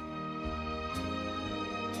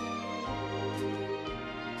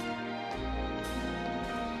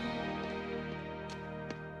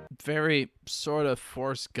 Very sort of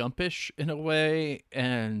Forrest Gumpish in a way,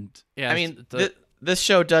 and yeah, I mean, this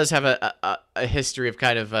show does have a history of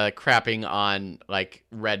kind of crapping on like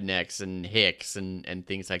rednecks and hicks and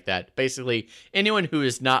things like that. Basically, anyone who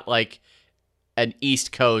is not like an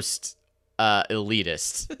East Coast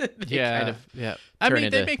elitist. Yeah. I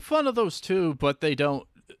mean, they make fun of those too, but they don't.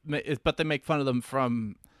 But they make fun of them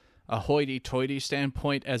from a hoity-toity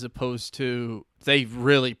standpoint, as opposed to they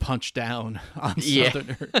really punch down on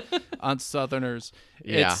on Southerners.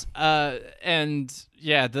 Yeah. It's, and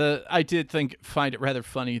yeah, I did find it rather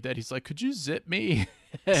funny that he's like, "Could you zip me?"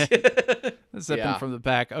 Zipping from the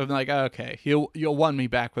back. I'm like, okay, you'll won me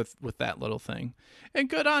back with that little thing, and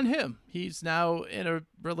good on him. He's now in a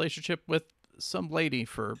relationship with some lady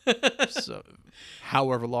for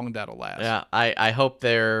however long that'll last. Yeah, I hope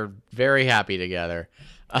they're very happy together.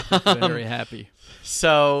 Very happy.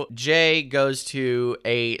 So Jay goes to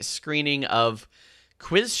a screening of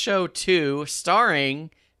Quiz Show 2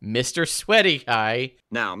 starring Mr. Sweaty Guy.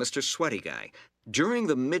 Now, Mr. Sweaty Guy, during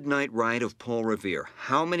the midnight ride of Paul Revere,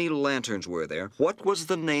 how many lanterns were there? What was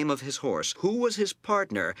the name of his horse? Who was his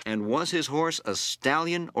partner? And was his horse a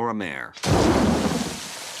stallion or a mare?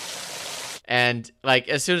 And like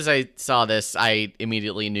as soon as I saw this, I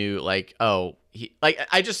immediately knew like, oh,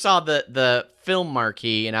 I just saw the film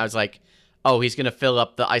marquee and I was like, oh, he's gonna fill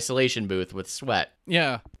up the isolation booth with sweat.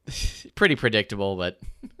 Yeah. Pretty predictable, but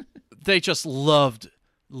they just loved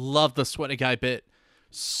the Sweaty Guy bit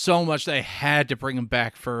so much they had to bring him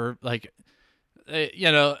back for like,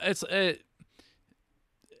 it's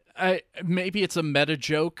maybe it's a meta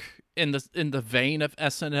joke in the vein of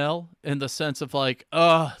SNL in the sense of like,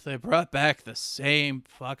 oh, they brought back the same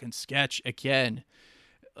fucking sketch again,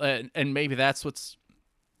 and maybe that's what's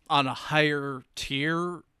on a higher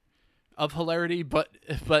tier of hilarity. But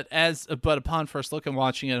upon first look and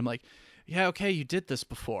watching it, I'm like, yeah, okay, you did this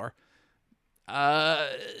before.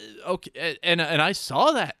 Okay, and I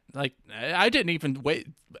saw that. Like, I didn't even wait.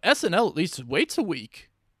 SNL at least waits a week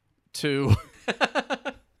to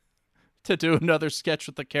to do another sketch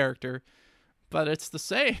with the character, but it's the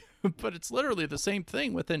same. But it's literally the same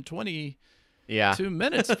thing within 22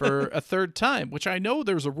 minutes for a third time. Which I know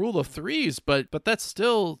there's a rule of threes, but that's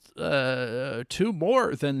still 2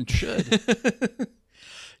 more than should.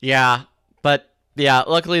 Yeah, but. Yeah,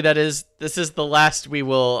 luckily this is the last we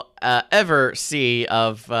will ever see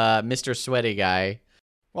of Mr. Sweaty Guy.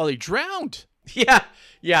 Well, he drowned.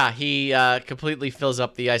 Yeah, he completely fills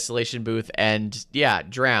up the isolation booth and,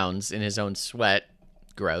 drowns in his own sweat.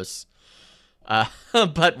 Gross.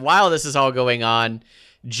 But while this is all going on,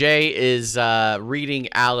 Jay is reading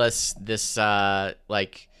Alice this,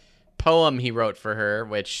 poem he wrote for her,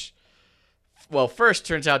 which, well, first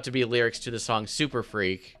turns out to be lyrics to the song Super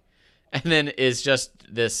Freak. And then is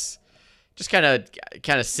just this, kind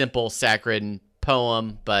of simple saccharine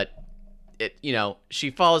poem, but it,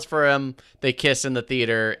 she falls for him. They kiss in the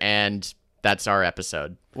theater, and that's our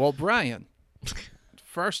episode. Well, Brian,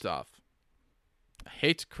 first off, I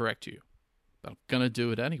hate to correct you, but I'm gonna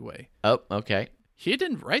do it anyway. Oh, okay. He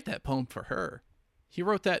didn't write that poem for her. He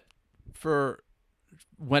wrote that for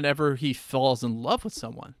whenever he falls in love with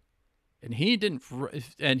someone, and he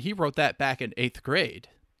wrote that back in 8th grade.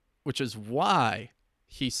 Which is why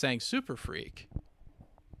he sang Super Freak.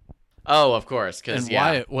 Oh, of course.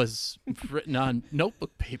 Why it was written on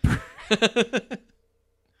notebook paper.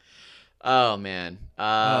 Oh, man.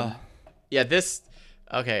 This...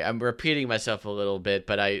 Okay, I'm repeating myself a little bit,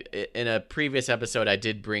 but in a previous episode, I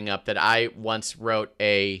did bring up that I once wrote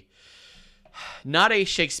not a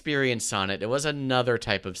Shakespearean sonnet. It was another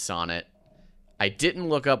type of sonnet. I didn't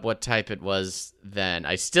look up what type it was then.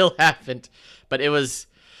 I still haven't, but it was...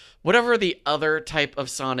 whatever the other type of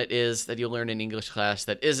sonnet is that you learn in English class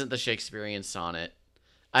that isn't the Shakespearean sonnet.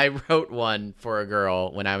 I wrote one for a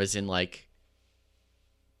girl when I was in, 10th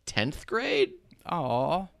grade.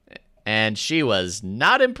 Aww. And she was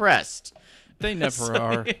not impressed. They never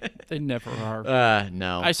are. They never are.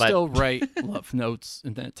 No. I still write love notes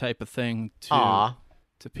and that type of thing to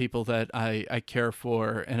people that I care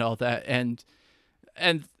for and all that. And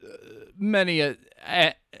many...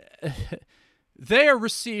 they are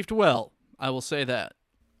received well, I will say that.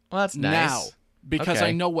 Well, that's nice. Now, because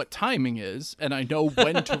I know what timing is, and I know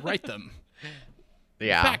when to write them.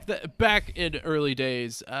 Yeah. Back in early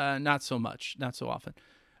days, not so much, not so often.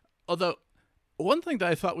 Although, one thing that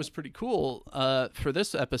I thought was pretty cool for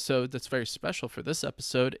this episode, that's very special for this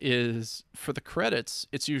episode, is for the credits,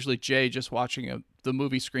 it's usually Jay just watching the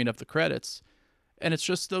movie screen of the credits, and it's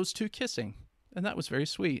just those two kissing, and that was very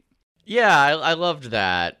sweet. Yeah, I loved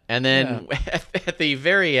that. And then at the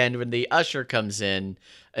very end, when the usher comes in,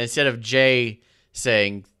 instead of Jay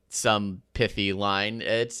saying some pithy line,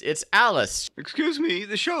 it's Alice. Excuse me,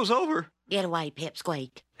 the show's over. Get away,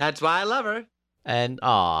 Pipsqueak. That's why I love her. And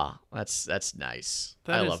that's nice.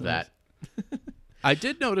 I love that. I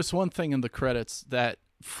did notice one thing in the credits that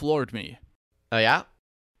floored me. Oh yeah?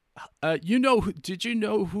 Did you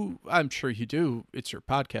know who? I'm sure you do. It's your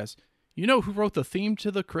podcast. You know who wrote the theme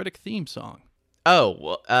to the Critic theme song?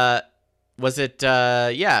 Oh, well, was it?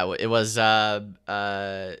 Yeah, it was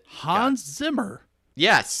Hans Zimmer.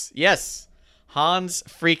 Yes. Hans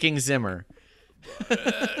freaking Zimmer.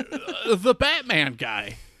 The Batman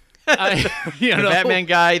guy. The Batman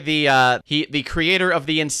guy, the creator of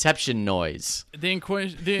the Inception noise.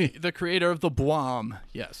 The creator of the Blom.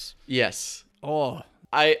 Yes. Oh.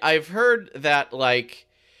 I've heard that, like,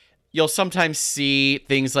 you'll sometimes see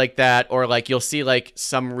things like that, or like you'll see like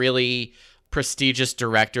some really prestigious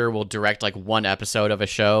director will direct like one episode of a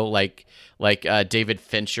show, like David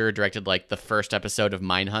Fincher directed like the first episode of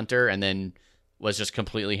Mindhunter and then was just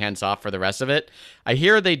completely hands off for the rest of it. I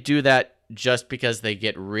hear they do that just because they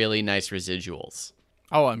get really nice residuals.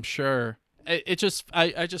 Oh, I'm sure. I just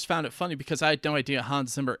found it funny because I had no idea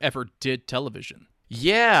Hans Zimmer ever did television.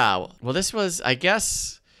 Yeah. Well, this was like,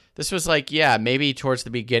 maybe towards the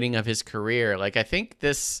beginning of his career. Like, I think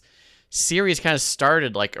this series kind of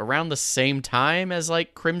started like around the same time as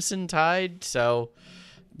like Crimson Tide. So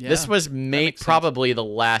this was probably the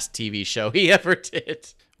last TV show he ever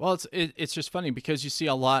did. Well, it's just funny because you see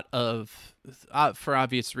a lot of, for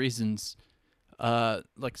obvious reasons,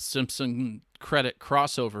 like Simpson credit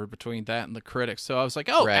crossover between that and the Critics. So I was like,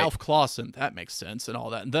 oh, right. Alf Clausen, that makes sense and all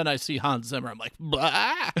that. And then I see Hans Zimmer. I'm like,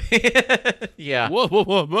 blah. Yeah.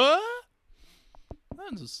 Whoa.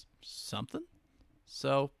 That's something.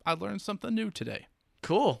 So I learned something new today.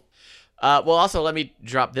 Cool. Well, also, let me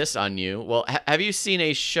drop this on you. Well, have you seen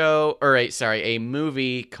a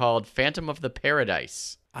movie called Phantom of the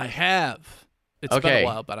Paradise? I have. It's been a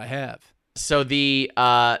while, but I have. So the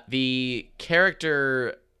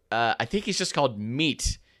character, I think he's just called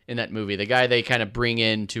Meat in that movie. The guy they kind of bring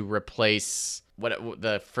in to replace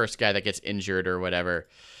the first guy that gets injured or whatever.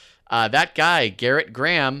 That guy, Garrett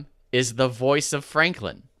Graham, is the voice of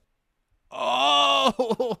Franklin.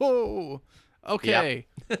 Oh, okay.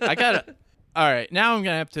 Yep. I got it. All right, now I'm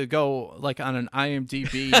gonna have to go like on an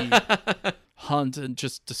IMDb hunt and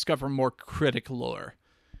just discover more critic lore.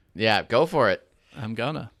 Yeah, go for it. I'm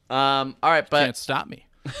gonna. All right, but can't stop me.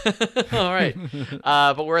 All right,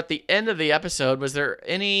 but we're at the end of the episode. Was there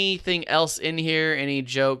anything else in here? Any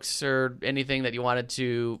jokes or anything that you wanted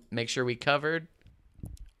to make sure we covered?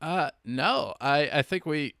 No. I think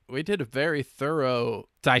we did a very thorough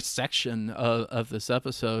dissection of this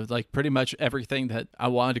episode. Like pretty much everything that I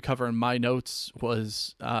wanted to cover in my notes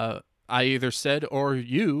was I either said or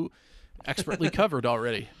you expertly covered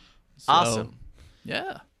already. So, awesome.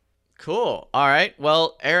 Yeah. Cool. All right.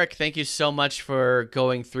 Well, Eric, thank you so much for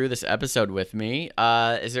going through this episode with me.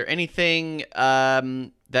 Is there anything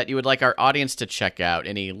that you would like our audience to check out?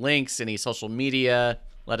 Any links, any social media?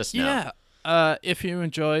 Let us know. Yeah. If you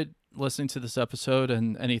enjoyed listening to this episode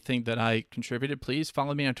and anything that I contributed, please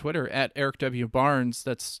follow me on Twitter at Eric W. Barnes.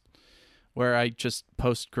 That's where I just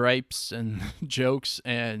post gripes and jokes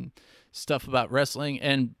and stuff about wrestling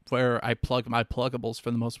and where I plug my pluggables for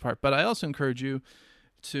the most part. But I also encourage you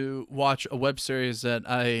to watch a web series that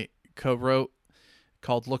I co-wrote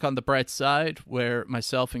called Look on the Bright Side, where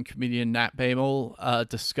myself and comedian Nat Bamel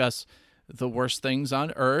discuss the worst things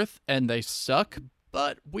on Earth, and they suck,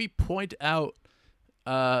 but we point out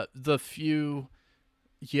the few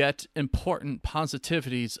yet important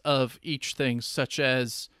positivities of each thing, such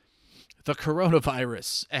as the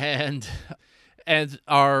coronavirus and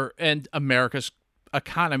America's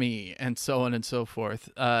economy and so on and so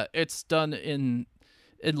forth. It's done in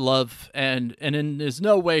love and is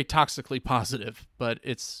no way toxically positive, but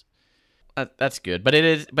it's that's good. But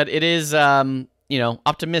it is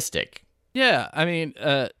optimistic. Yeah, I mean,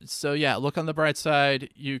 so yeah, Look on the Bright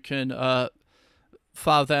Side. You can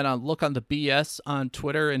follow that on Look on the BS on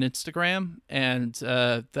Twitter and Instagram, and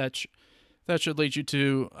that should lead you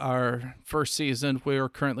to our first season. We're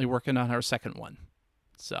currently working on our second one.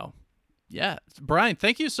 So, yeah, Brian,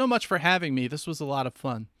 thank you so much for having me. This was a lot of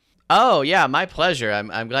fun. Oh yeah, my pleasure.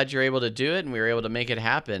 I'm glad you're able to do it, and we were able to make it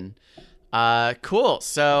happen. Cool.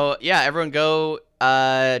 So yeah, everyone go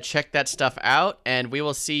check that stuff out, and we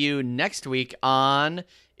will see you next week on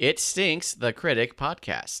It Stinks, the Critic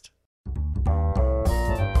Podcast.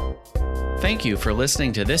 Thank you for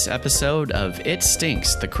listening to this episode of It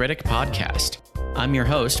Stinks, the Critic Podcast. I'm your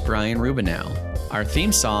host, Brian Rubinow. Our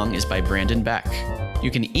theme song is by Brandon Beck. You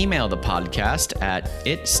can email the podcast at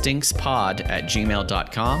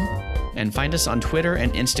itstinkspod@gmail.com and find us on Twitter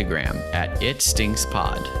and Instagram at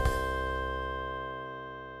itstinkspod.